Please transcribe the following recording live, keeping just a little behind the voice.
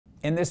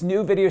In this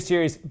new video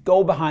series,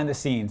 go behind the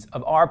scenes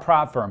of our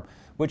prop firm,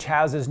 which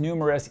houses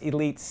numerous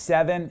elite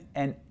 7-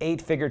 and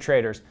 8-figure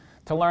traders,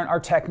 to learn our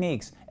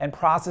techniques and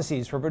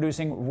processes for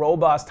producing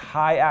robust,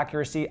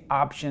 high-accuracy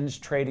options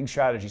trading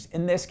strategies.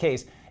 In this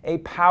case, a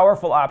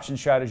powerful option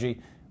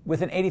strategy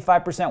with an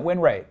 85%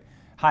 win rate.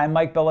 Hi, I'm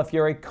Mike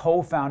Bellafiore,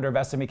 co-founder of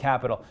SME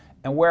Capital,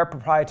 and we're a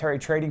proprietary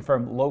trading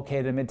firm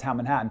located in Midtown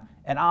Manhattan.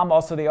 And I'm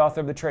also the author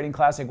of the trading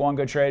classic, One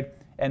Good Trade,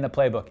 and the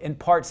Playbook. In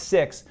part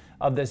 6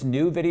 of this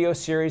new video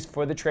series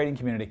for the trading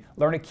community,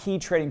 learn a key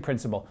trading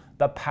principle,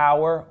 the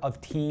power of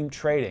team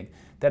trading,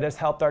 that has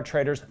helped our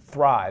traders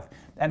thrive,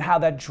 and how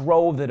that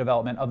drove the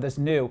development of this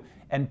new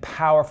and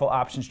powerful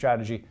option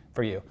strategy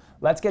for you.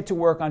 Let's get to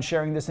work on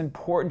sharing this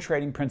important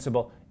trading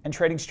principle and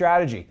trading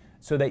strategy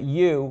so that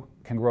you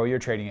can grow your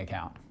trading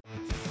account.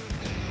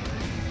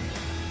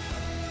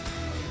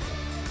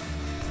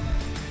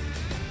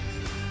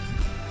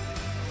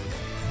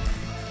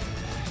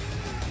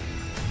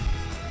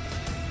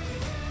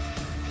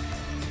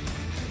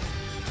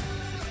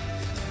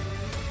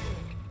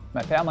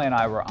 My family and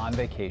I were on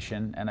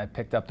vacation, and I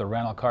picked up the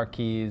rental car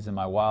keys and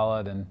my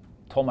wallet and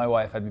told my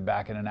wife I'd be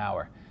back in an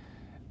hour.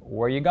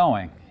 "Where are you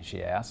going?"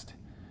 she asked.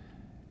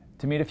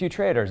 "To meet a few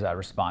traders," I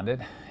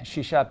responded.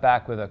 She shot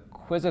back with a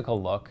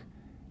quizzical look.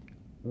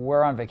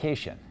 "We're on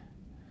vacation."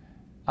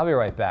 "I'll be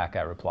right back,"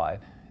 I replied.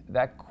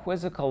 That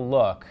quizzical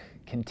look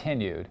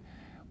continued,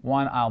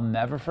 one I'll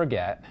never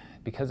forget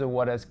because of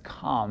what has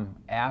come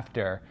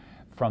after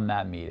from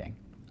that meeting.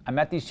 I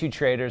met these two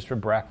traders for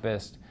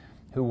breakfast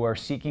who were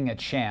seeking a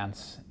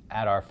chance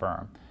at our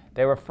firm.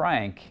 They were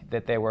frank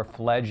that they were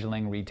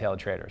fledgling retail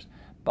traders,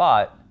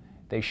 but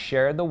they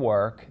shared the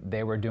work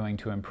they were doing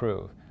to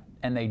improve,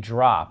 and they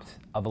dropped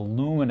a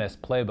voluminous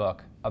playbook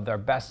of their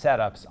best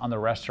setups on the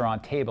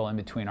restaurant table in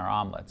between our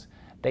omelets.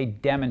 They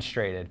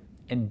demonstrated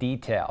in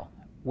detail,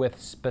 with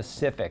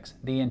specifics,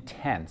 the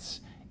intense,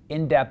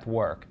 in-depth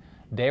work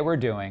they were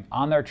doing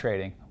on their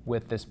trading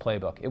with this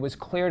playbook. It was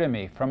clear to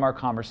me from our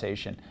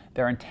conversation,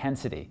 their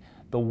intensity,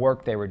 the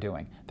work they were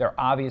doing, their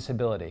obvious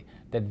ability,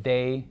 that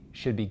they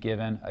should be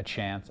given a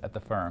chance at the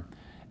firm.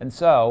 And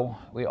so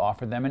we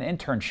offered them an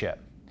internship.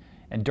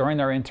 And during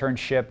their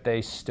internship,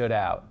 they stood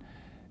out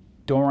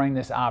during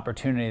this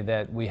opportunity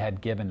that we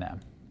had given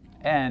them.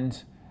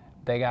 And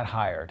they got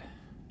hired.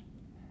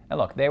 And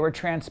look, they were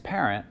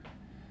transparent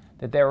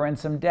that they were in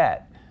some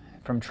debt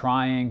from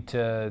trying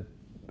to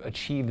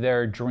achieve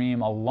their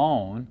dream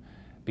alone,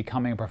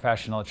 becoming a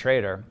professional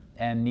trader,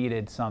 and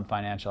needed some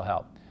financial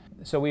help.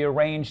 So we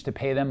arranged to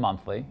pay them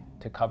monthly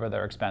to cover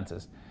their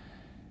expenses.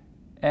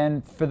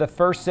 And for the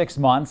first 6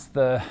 months,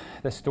 the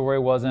story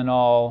wasn't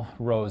all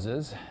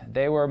roses.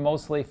 They were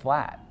mostly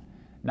flat,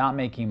 not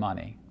making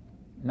money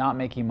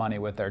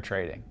with their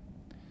trading.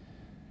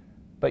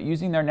 But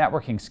using their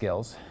networking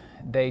skills,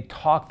 they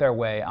talked their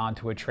way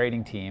onto a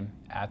trading team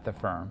at the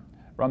firm,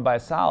 run by a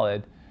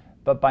solid,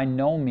 but by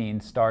no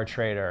means star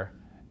trader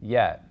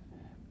yet.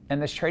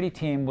 And this trading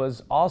team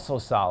was also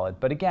solid,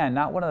 but again,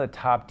 not one of the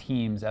top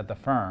teams at the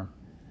firm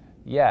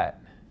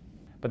yet.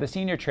 But the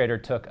senior trader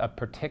took a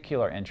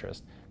particular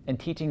interest in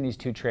teaching these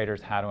two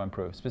traders how to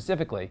improve.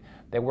 Specifically,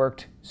 they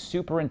worked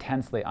super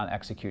intensely on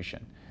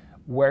execution.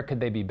 Where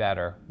could they be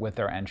better with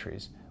their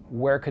entries?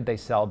 Where could they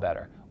sell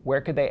better?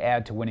 Where could they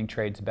add to winning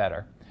trades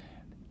better?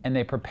 And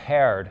they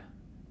prepared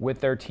with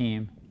their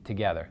team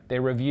together. They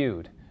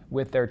reviewed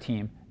with their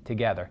team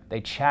together.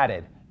 They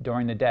chatted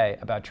during the day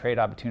about trade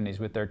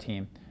opportunities with their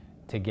team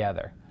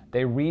together.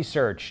 They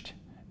researched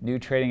new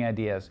trading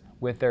ideas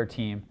with their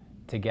team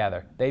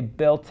together. They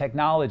built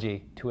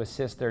technology to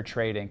assist their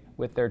trading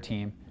with their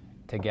team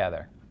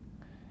together.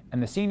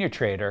 And the senior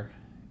trader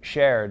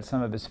shared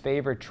some of his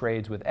favorite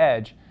trades with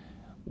Edge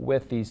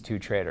with these two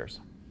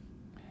traders.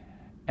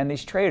 And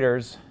these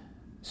traders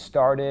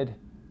started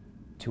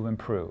to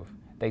improve.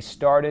 They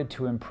started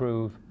to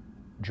improve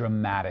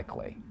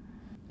dramatically.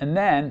 And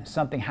then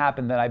something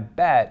happened that I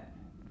bet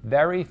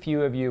very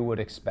few of you would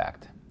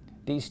expect.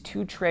 These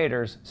two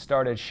traders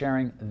started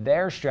sharing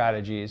their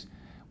strategies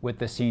with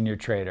the senior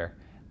trader.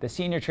 The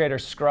senior trader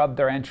scrubbed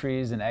their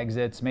entries and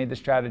exits, made the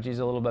strategies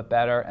a little bit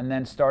better, and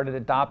then started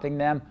adopting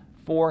them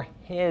for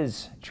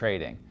his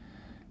trading.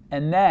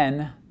 And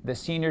then the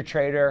senior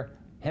trader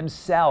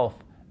himself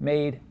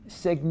made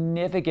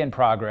significant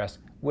progress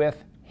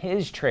with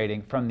his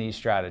trading from these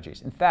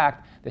strategies. In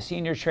fact, the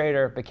senior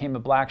trader became a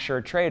black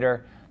shirt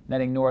trader,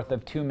 netting north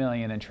of $2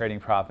 million in trading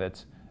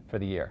profits for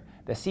the year.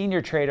 The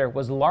senior trader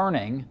was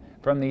learning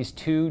from these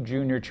two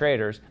junior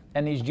traders,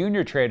 and these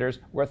junior traders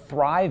were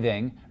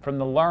thriving from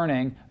the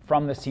learning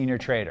from the senior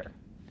trader.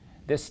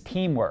 This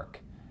teamwork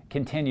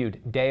continued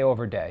day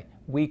over day,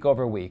 week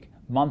over week,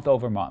 month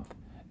over month,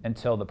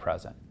 until the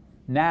present.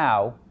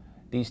 Now,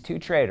 these two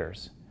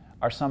traders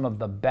are some of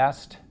the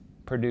best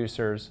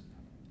producers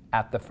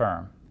at the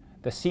firm.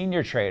 The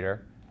senior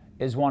trader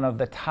is one of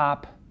the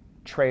top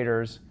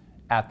traders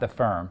at the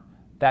firm.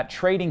 That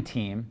trading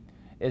team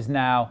is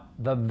now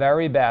the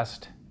very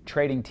best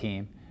trading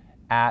team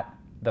at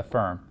the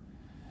firm.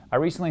 I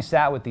recently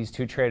sat with these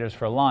two traders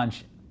for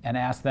lunch and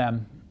asked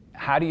them,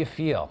 how do you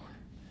feel?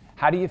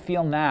 How do you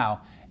feel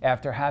now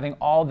after having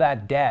all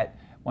that debt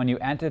when you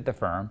entered the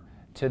firm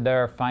to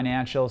their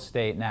financial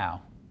state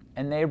now?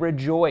 And they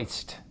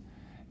rejoiced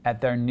at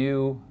their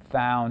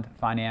newfound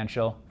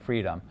financial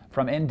freedom,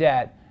 from in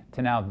debt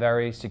to now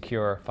very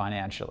secure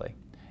financially.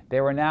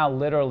 They were now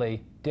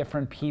literally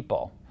different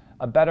people,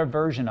 a better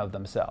version of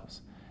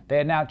themselves. They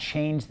had now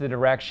changed the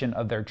direction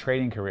of their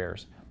trading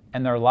careers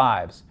and their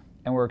lives,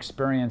 and were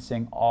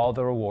experiencing all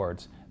the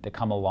rewards that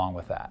come along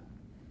with that.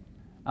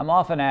 I'm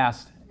often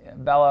asked,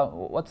 Bella,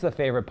 what's the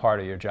favorite part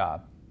of your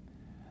job?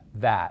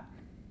 That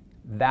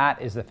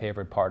is the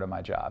favorite part of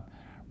my job.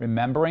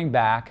 Remembering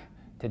back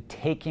to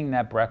taking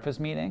that breakfast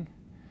meeting,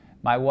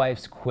 my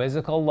wife's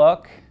quizzical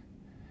look,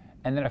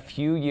 and then a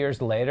few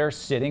years later,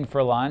 sitting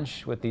for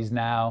lunch with these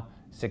now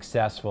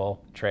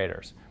successful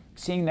traders,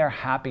 seeing their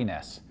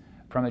happiness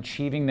from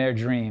achieving their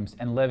dreams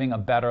and living a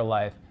better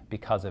life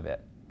because of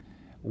it.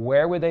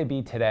 Where would they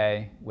be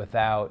today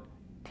without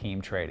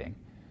team trading?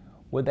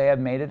 Would they have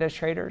made it as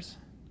traders?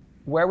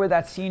 Where would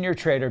that senior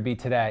trader be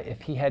today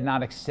if he had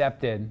not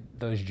accepted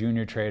those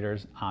junior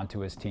traders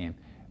onto his team?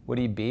 Would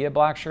he be a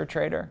Blackshirt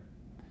trader?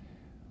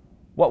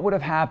 What would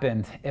have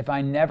happened if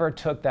I never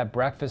took that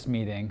breakfast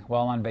meeting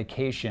while on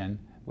vacation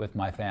with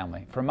my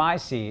family? From my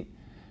seat,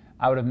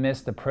 I would have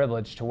missed the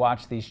privilege to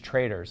watch these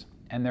traders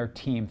and their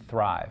team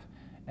thrive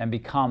and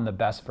become the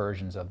best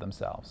versions of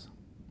themselves.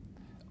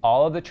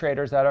 All of the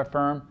traders at our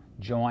firm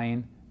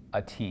join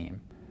a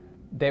team.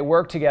 They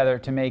work together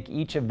to make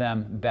each of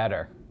them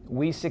better.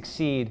 We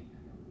succeed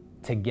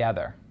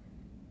together.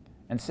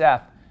 And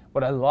Seth,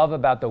 what I love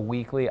about the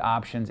weekly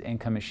options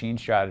income machine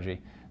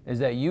strategy is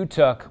that you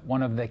took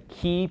one of the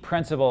key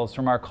principles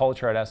from our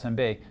culture at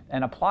SMB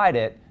and applied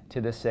it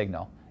to this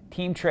signal.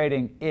 Team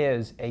trading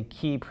is a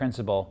key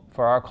principle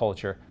for our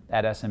culture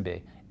at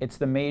SMB. It's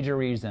the major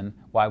reason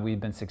why we've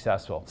been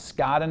successful.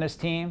 Scott and his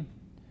team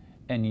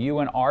and you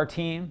and our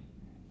team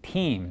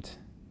teamed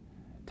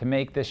to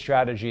make this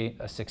strategy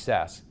a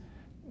success.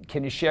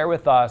 Can you share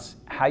with us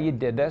how you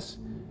did this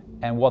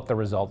and what the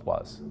result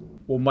was?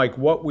 Well, Mike,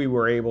 what we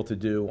were able to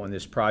do on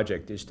this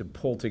project is to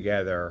pull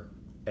together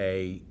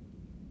a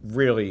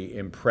really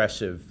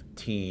impressive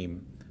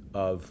team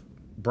of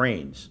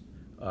brains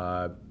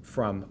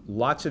from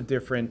lots of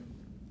different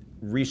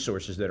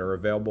resources that are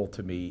available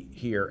to me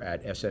here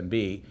at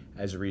SMB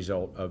as a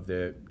result of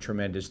the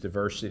tremendous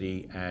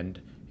diversity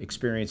and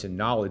experience and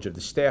knowledge of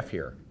the staff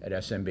here at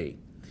SMB.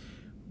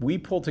 We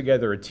pulled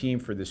together a team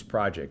for this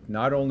project,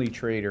 not only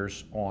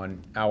traders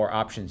on our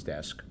options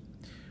desk.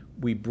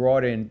 We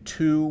brought in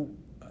 2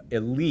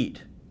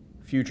 elite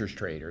futures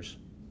traders.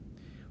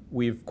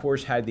 We, of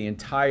course, had the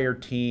entire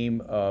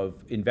team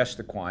of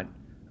InvestiQuant,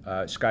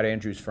 Scott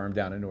Andrews' firm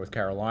down in North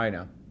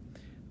Carolina,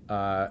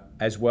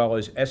 as well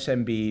as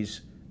SMB's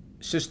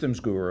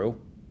systems guru,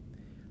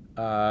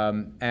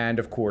 and,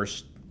 of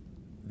course,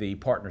 the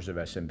partners of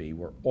SMB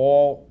were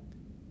all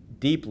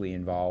deeply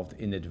involved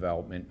in the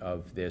development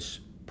of this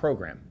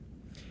program.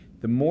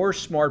 The more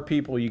smart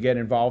people you get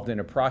involved in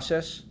a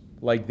process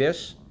like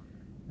this,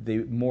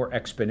 the more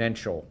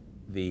exponential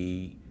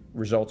the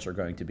results are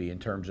going to be in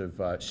terms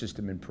of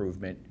system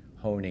improvement,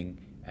 honing,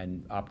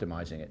 and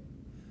optimizing it.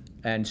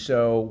 And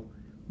so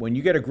when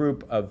you get a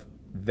group of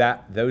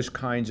that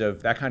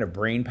kind of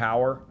brain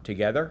power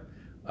together,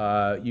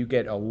 you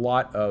get a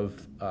lot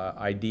of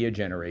idea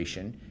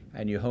generation,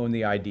 and you hone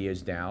the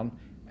ideas down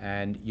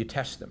and you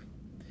test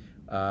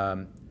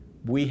them.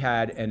 We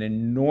had an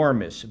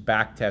enormous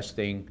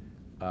backtesting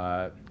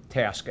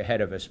task ahead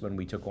of us when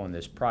we took on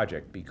this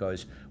project,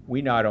 because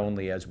we not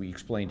only, as we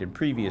explained in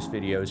previous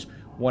videos,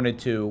 wanted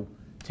to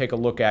take a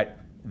look at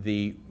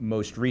the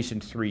most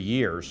recent 3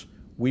 years,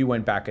 we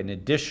went back an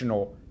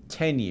additional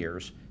 10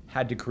 years,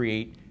 had to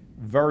create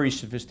very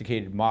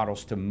sophisticated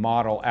models to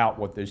model out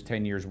what those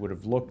 10 years would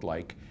have looked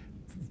like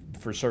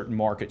for certain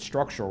market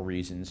structural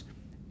reasons.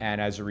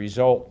 And as a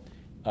result,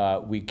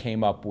 we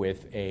came up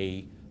with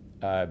a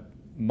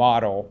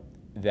model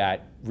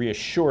that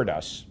reassured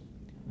us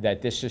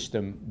that this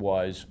system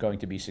was going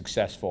to be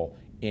successful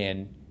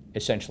in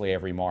essentially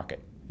every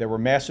market. There were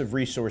massive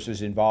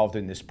resources involved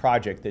in this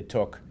project that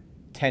took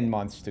 10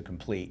 months to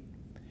complete.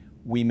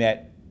 We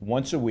met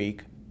once a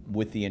week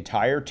with the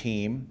entire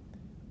team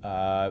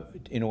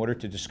in order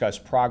to discuss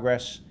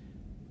progress,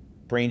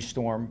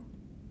 brainstorm,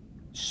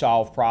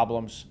 solve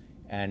problems,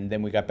 and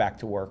then we got back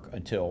to work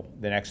until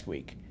the next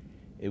week.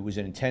 It was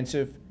an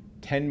intensive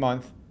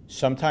 10-month,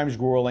 sometimes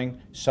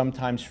grueling,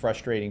 sometimes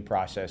frustrating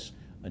process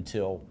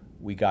until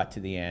we got to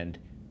the end,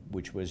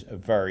 which was a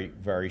very,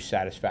 very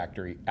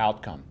satisfactory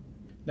outcome.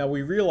 Now,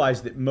 we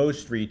realize that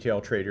most retail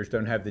traders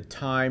don't have the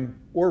time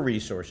or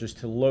resources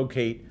to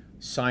locate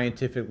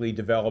scientifically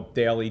developed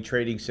daily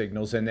trading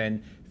signals and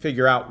then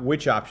figure out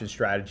which option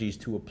strategies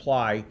to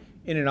apply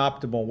in an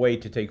optimal way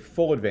to take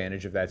full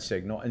advantage of that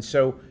signal. And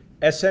so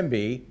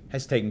SMB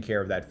has taken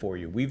care of that for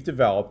you. We've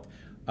developed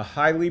a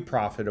highly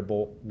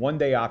profitable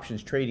one-day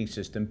options trading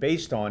system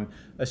based on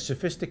a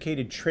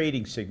sophisticated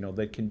trading signal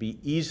that can be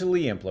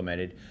easily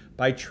implemented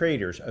by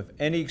traders of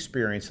any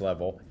experience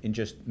level in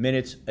just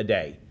minutes a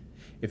day.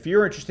 If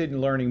you're interested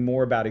in learning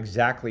more about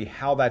exactly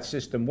how that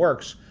system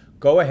works,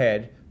 go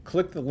ahead,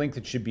 click the link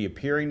that should be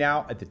appearing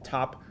now at the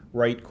top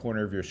right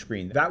corner of your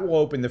screen. That will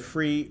open the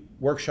free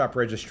workshop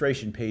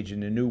registration page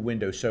in a new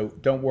window, so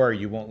don't worry,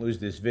 you won't lose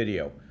this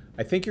video.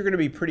 I think you're going to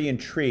be pretty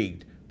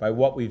intrigued by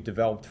what we've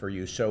developed for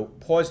you, so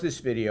pause this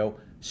video,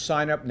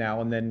 sign up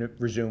now, and then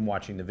resume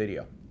watching the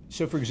video.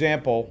 So for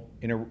example,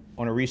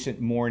 on a recent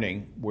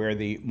morning where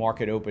the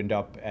market opened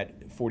up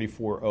at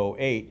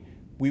 44.08,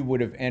 we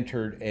would have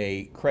entered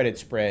a credit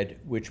spread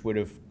which would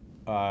have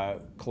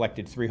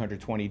collected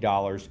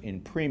 $320 in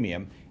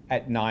premium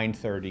at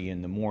 9:30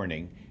 in the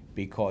morning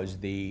because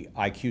the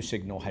IQ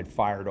signal had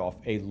fired off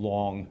a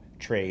long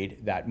trade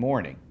that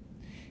morning.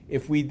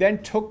 If we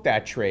then took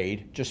that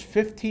trade just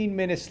 15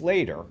 minutes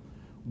later,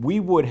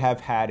 we would have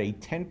had a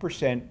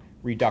 10%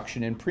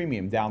 reduction in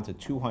premium down to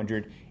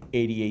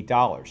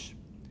 $288.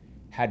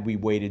 Had we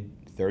waited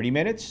 30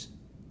 minutes,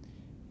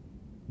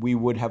 we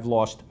would have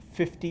lost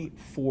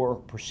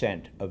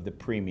 54% of the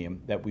premium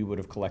that we would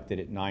have collected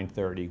at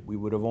 9:30. We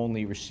would have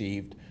only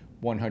received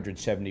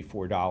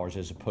 $174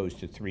 as opposed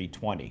to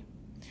 $320.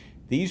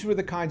 These were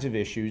the kinds of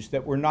issues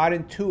that were not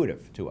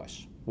intuitive to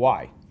us.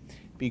 Why?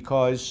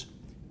 Because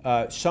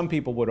some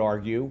people would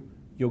argue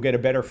you'll get a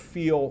better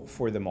feel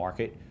for the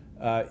market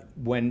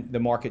when the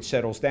market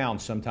settles down.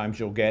 Sometimes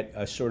you'll get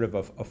a sort of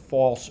a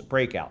false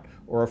breakout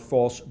or a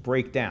false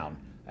breakdown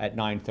at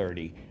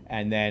 9:30,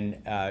 and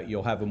then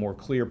you'll have a more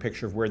clear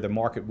picture of where the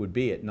market would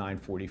be at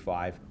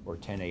 9:45 or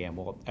 10 a.m.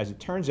 Well, as it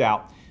turns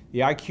out,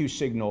 the IQ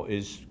signal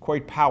is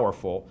quite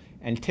powerful,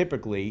 and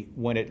typically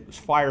when it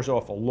fires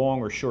off a long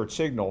or short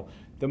signal,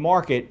 the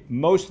market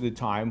most of the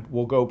time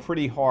will go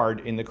pretty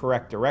hard in the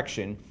correct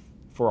direction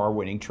for our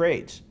winning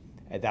trades.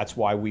 And that's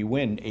why we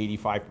win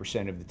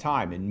 85% of the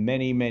time. In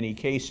many, many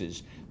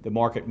cases, the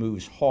market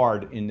moves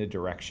hard in the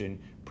direction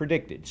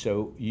predicted.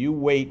 So you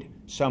wait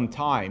some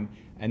time,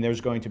 and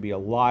there's going to be a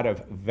lot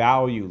of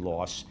value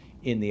loss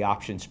in the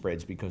option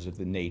spreads because of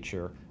the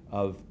nature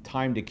of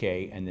time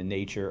decay and the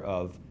nature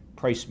of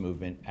price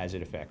movement as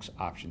it affects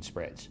option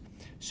spreads.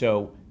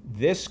 So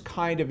this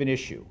kind of an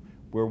issue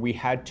where we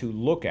had to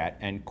look at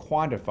and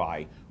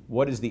quantify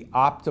what is the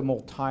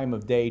optimal time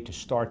of day to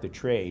start the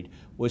trade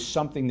was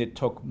something that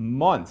took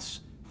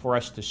months for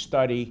us to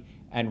study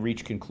and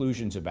reach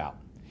conclusions about.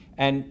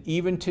 And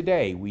even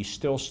today, we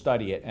still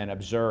study it and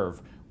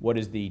observe what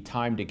is the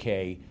time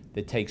decay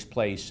that takes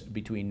place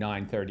between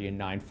 9:30 and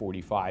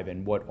 9:45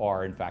 and what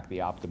are, in fact, the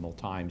optimal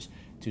times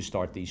to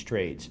start these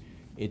trades.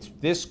 It's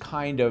this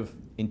kind of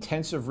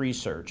intensive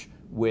research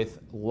with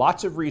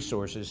lots of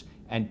resources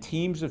and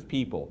teams of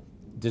people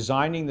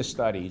designing the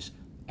studies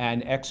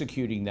and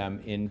executing them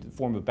in the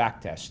form of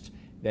backtests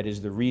that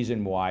is the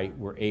reason why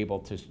we're able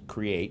to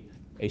create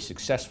a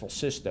successful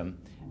system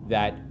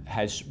that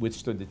has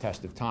withstood the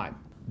test of time.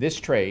 This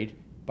trade,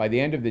 by the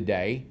end of the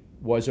day,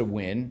 was a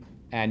win,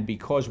 and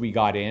because we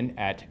got in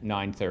at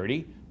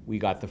 9:30, we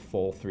got the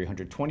full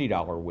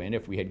 $320 win.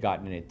 If we had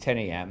gotten in at 10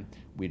 a.m.,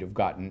 we'd have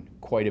gotten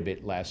quite a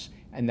bit less,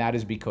 and that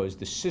is because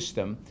the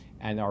system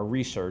and our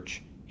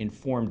research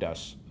informed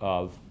us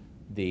of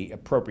the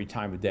appropriate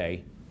time of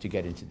day to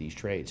get into these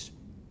trades.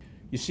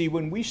 You see,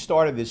 when we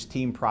started this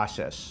team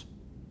process,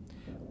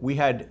 we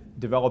had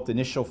developed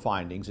initial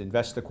findings.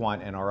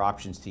 InvestaQuant and our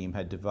options team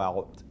had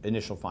developed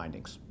initial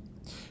findings.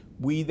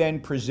 We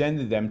then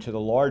presented them to the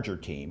larger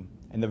team,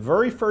 and the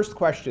very first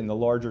question the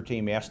larger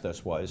team asked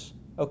us was,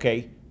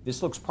 okay,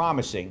 this looks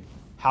promising,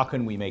 how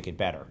can we make it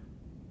better?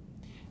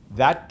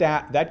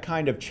 That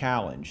kind of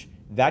challenge,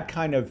 that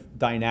kind of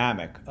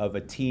dynamic of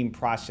a team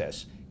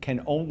process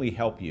can only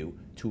help you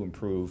to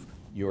improve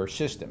your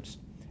systems.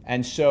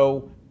 And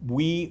so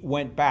we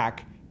went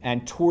back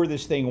and tore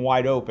this thing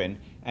wide open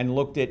and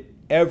looked at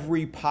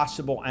every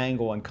possible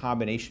angle and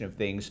combination of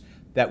things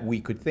that we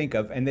could think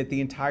of and that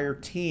the entire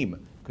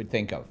team could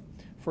think of.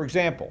 For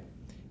example,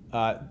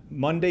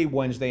 Monday,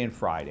 Wednesday, and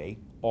Friday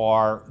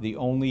are the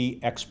only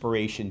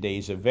expiration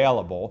days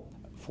available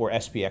for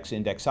SPX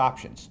index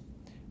options.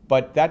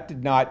 But that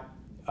did not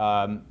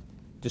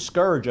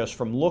discourage us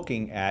from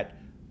looking at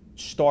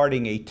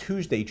starting a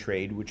Tuesday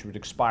trade, which would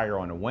expire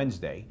on a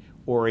Wednesday,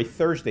 or a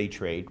Thursday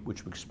trade,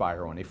 which would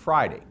expire on a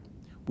Friday.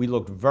 We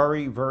looked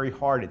very, very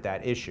hard at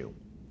that issue.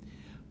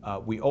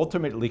 We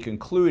ultimately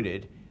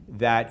concluded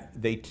that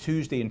the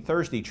Tuesday and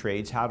Thursday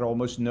trades had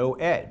almost no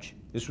edge.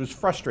 This was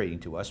frustrating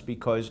to us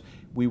because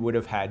we would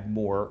have had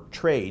more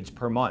trades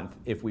per month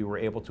if we were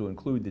able to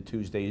include the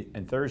Tuesday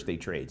and Thursday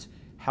trades.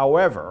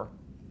 However,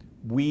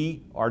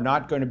 we are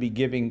not going to be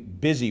giving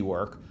busy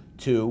work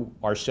to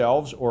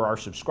ourselves or our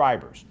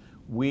subscribers.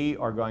 We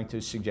are going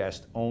to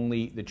suggest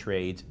only the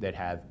trades that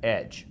have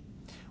edge.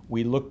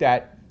 We looked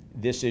at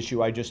this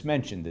issue I just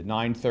mentioned, the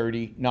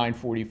 9:30,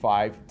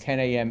 9:45, 10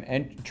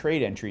 a.m.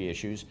 trade entry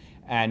issues,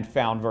 and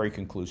found very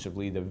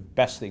conclusively the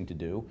best thing to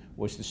do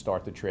was to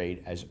start the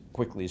trade as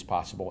quickly as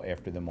possible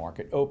after the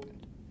market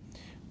opened.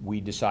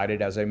 We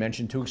decided, as I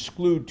mentioned, to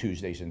exclude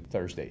Tuesdays and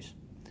Thursdays.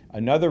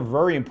 Another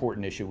very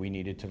important issue we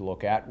needed to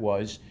look at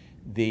was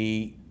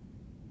the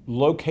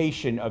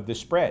location of the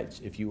spreads.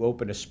 If you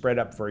open a spread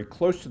up very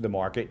close to the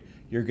market,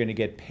 you're going to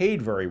get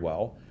paid very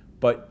well,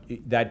 but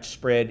that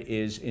spread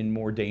is in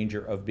more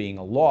danger of being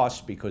a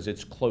loss because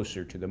it's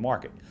closer to the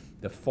market.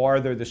 The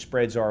farther the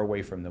spreads are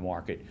away from the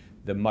market,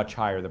 the much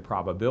higher the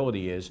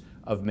probability is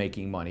of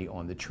making money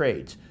on the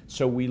trades.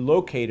 So we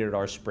located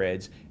our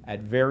spreads at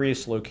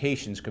various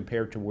locations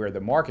compared to where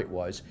the market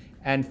was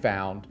and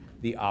found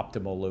the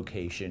optimal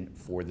location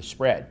for the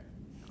spread.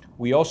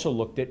 We also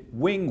looked at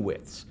wing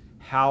widths.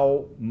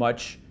 How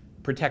much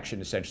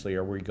protection essentially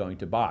are we going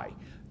to buy?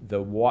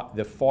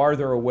 The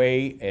farther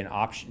away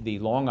the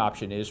long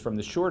option is from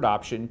the short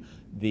option,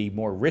 the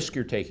more risk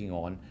you're taking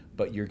on,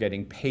 but you're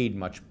getting paid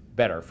much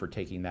better for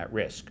taking that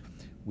risk.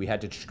 We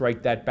had to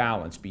strike that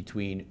balance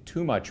between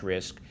too much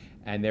risk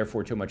and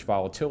therefore too much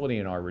volatility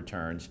in our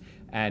returns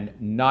and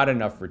not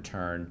enough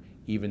return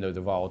even though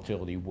the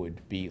volatility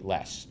would be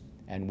less.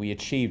 And we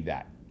achieved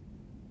that.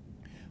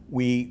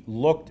 We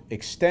looked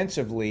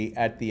extensively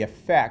at the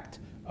effect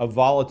of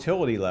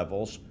volatility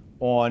levels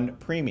on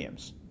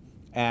premiums.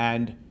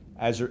 And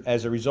as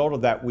a result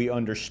of that, we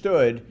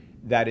understood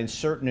that in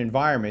certain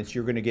environments,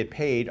 you're going to get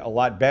paid a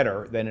lot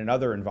better than in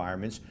other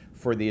environments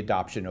for the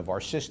adoption of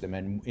our system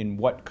and in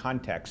what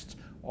contexts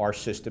our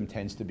system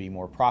tends to be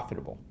more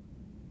profitable.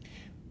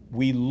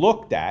 We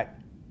looked at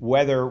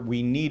whether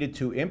we needed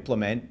to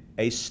implement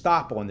a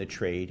stop on the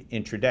trade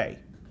intraday.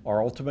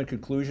 Our ultimate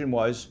conclusion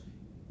was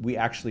we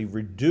actually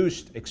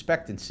reduced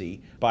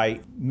expectancy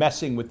by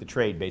messing with the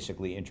trade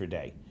basically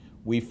intraday.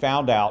 We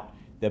found out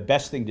the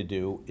best thing to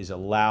do is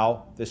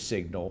allow the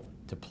signal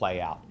to play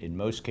out. In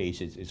most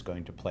cases, it's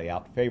going to play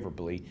out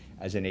favorably,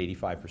 as an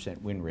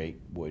 85% win rate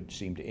would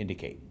seem to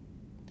indicate.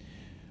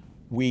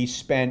 We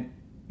spent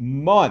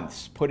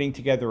months putting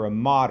together a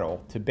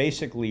model to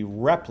basically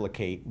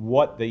replicate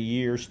what the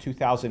years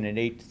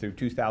 2008 through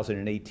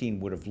 2018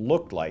 would have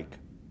looked like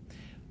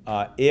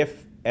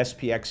if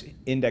SPX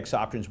index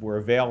options were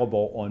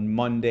available on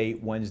Monday,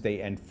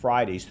 Wednesday, and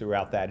Fridays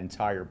throughout that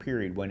entire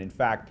period, when in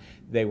fact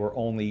they were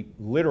only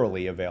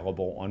literally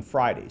available on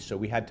Fridays. So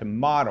we had to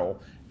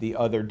model the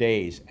other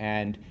days,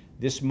 and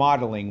this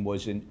modeling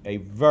was a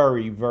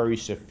very, very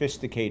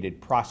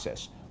sophisticated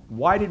process.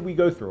 Why did we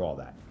go through all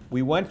that?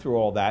 We went through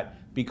all that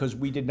because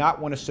we did not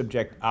want to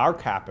subject our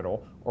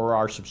capital or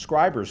our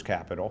subscribers'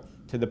 capital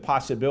to the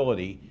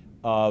possibility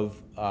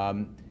of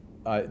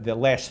the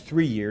last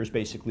 3 years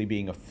basically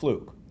being a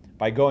fluke.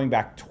 By going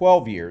back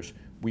 12 years,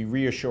 we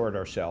reassured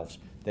ourselves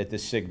that the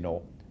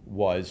signal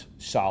was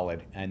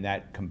solid and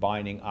that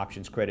combining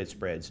options credit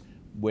spreads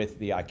with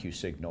the IQ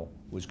signal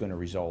was going to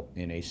result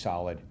in a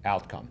solid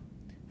outcome.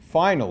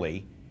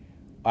 Finally,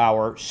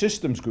 our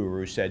systems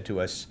guru said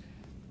to us,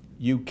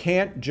 you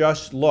can't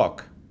just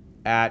look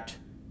at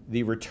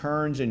the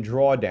returns and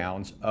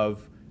drawdowns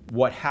of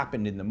what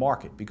happened in the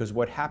market, because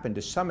what happened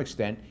to some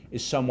extent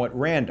is somewhat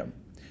random.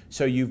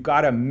 So you've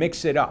got to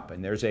mix it up,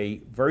 and there's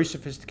a very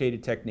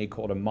sophisticated technique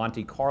called a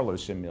Monte Carlo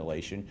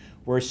simulation,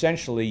 where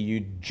essentially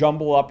you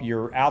jumble up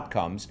your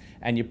outcomes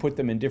and you put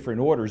them in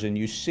different orders and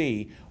you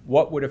see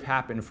what would have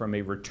happened from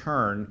a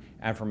return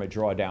and from a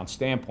drawdown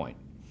standpoint.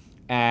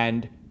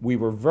 And we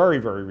were very,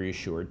 very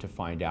reassured to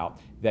find out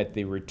that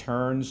the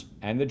returns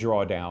and the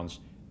drawdowns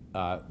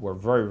were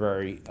very,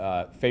 very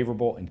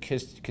favorable and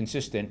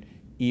consistent,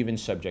 even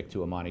subject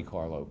to a Monte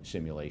Carlo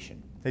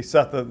simulation. Hey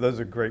Seth, those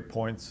are great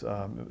points.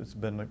 It's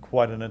been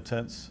quite an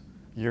intense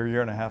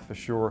year and a half for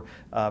sure.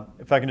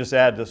 If I can just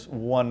add this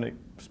one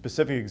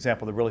specific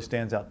example that really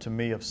stands out to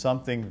me of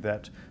something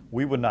that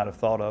we would not have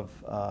thought of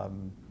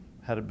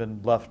had it been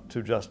left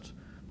to just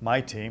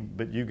my team,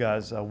 but you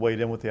guys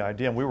weighed in with the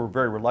idea, and we were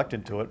very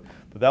reluctant to it,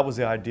 but that was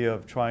the idea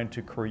of trying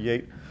to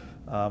create,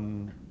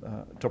 to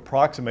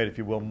approximate, if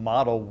you will,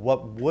 model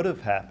what would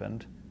have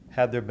happened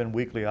had there been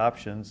weekly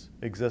options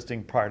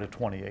existing prior to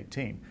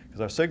 2018.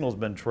 Because our signal's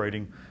been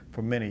trading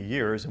for many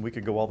years, and we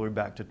could go all the way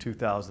back to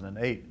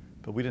 2008,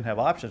 but we didn't have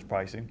options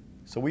pricing,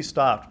 so we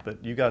stopped,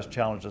 but you guys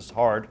challenged us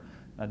hard.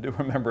 I do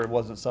remember it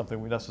wasn't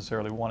something we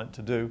necessarily wanted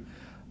to do,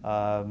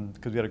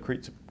 because we had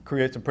to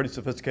create some pretty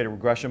sophisticated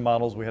regression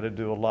models. We had to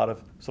do a lot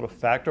of sort of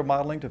factor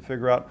modeling to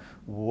figure out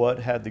what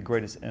had the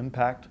greatest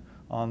impact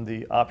on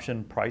the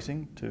option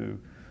pricing to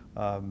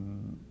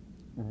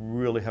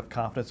really have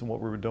confidence in what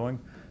we were doing.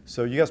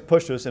 So you guys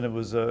pushed us, and it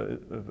was a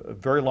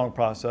very long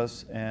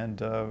process,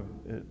 and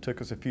it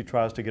took us a few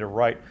tries to get it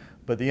right.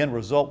 But the end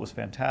result was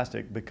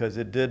fantastic because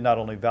it did not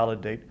only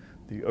validate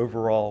the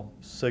overall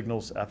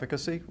signal's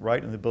efficacy,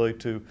 right, and the ability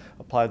to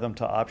apply them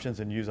to options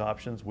and use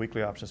options,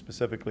 weekly options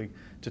specifically,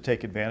 to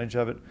take advantage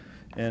of it.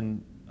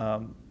 And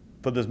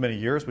for those many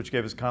years, which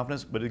gave us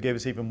confidence, but it gave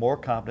us even more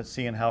confidence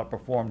seeing how it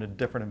performed in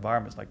different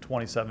environments, like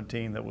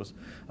 2017, that was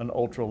an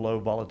ultra low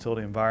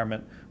volatility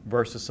environment,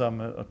 versus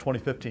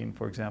 2015,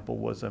 for example,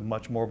 was a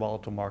much more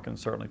volatile market, and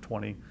certainly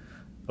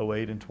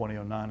 2008 and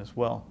 2009 as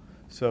well.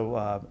 So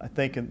I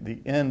think in the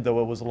end, though,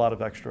 it was a lot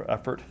of extra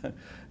effort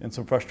and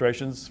some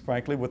frustrations,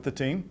 frankly, with the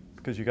team,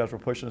 because you guys were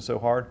pushing it so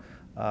hard.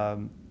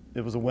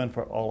 It was a win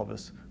for all of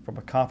us, from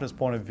a confidence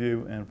point of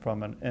view and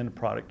from an end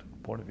product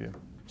point of view.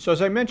 So as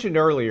I mentioned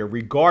earlier,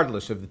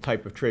 regardless of the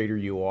type of trader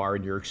you are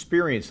and your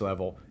experience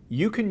level,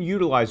 you can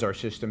utilize our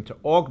system to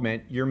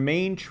augment your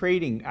main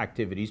trading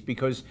activities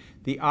because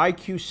the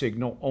IQ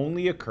signal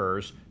only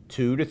occurs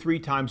 2 to 3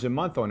 times a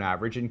month on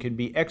average and can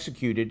be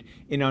executed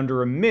in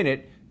under a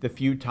minute the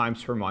few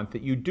times per month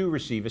that you do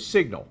receive a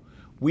signal.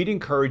 We'd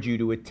encourage you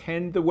to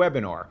attend the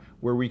webinar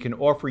where we can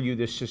offer you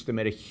this system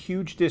at a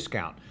huge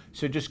discount.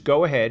 So just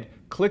go ahead,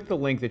 click the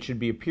link that should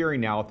be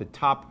appearing now at the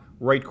top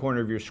right corner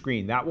of your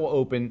screen. That will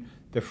open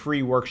the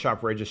free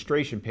workshop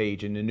registration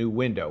page in the new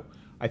window.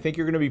 I think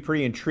you're going to be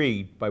pretty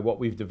intrigued by what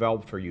we've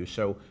developed for you.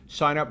 So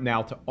sign up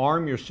now to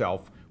arm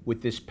yourself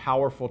with this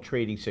powerful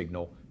trading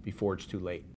signal before it's too late.